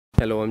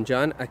Hello, I'm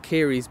John at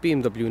Kearys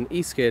BMW in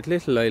Eastgate,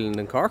 Little Island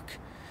in Cork.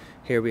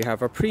 Here we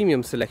have our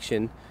premium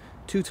selection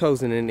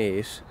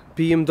 2008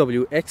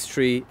 BMW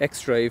X3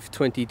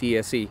 xDrive20d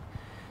SE.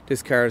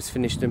 This car is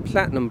finished in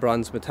platinum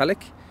bronze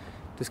metallic.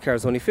 This car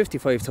is only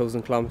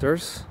 55,000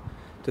 kilometers.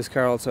 This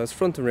car also has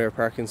front and rear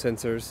parking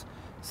sensors,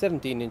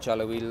 17-inch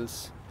alloy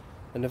wheels,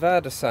 a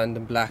Nevada sand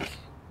and black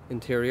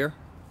interior,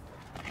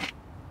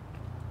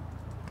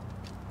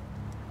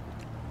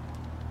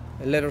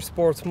 a leather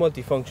sports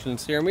multifunctional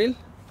steering wheel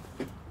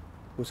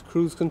with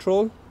cruise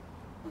control.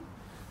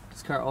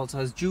 This car also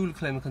has dual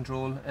climate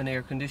control and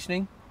air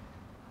conditioning.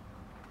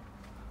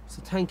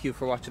 So thank you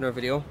for watching our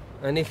video,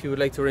 and if you would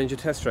like to arrange a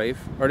test drive,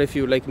 or if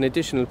you would like an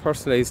additional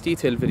personalised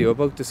detailed video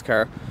about this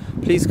car,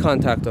 please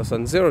contact us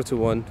on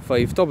 021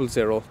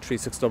 500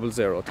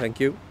 3600. Thank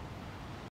you.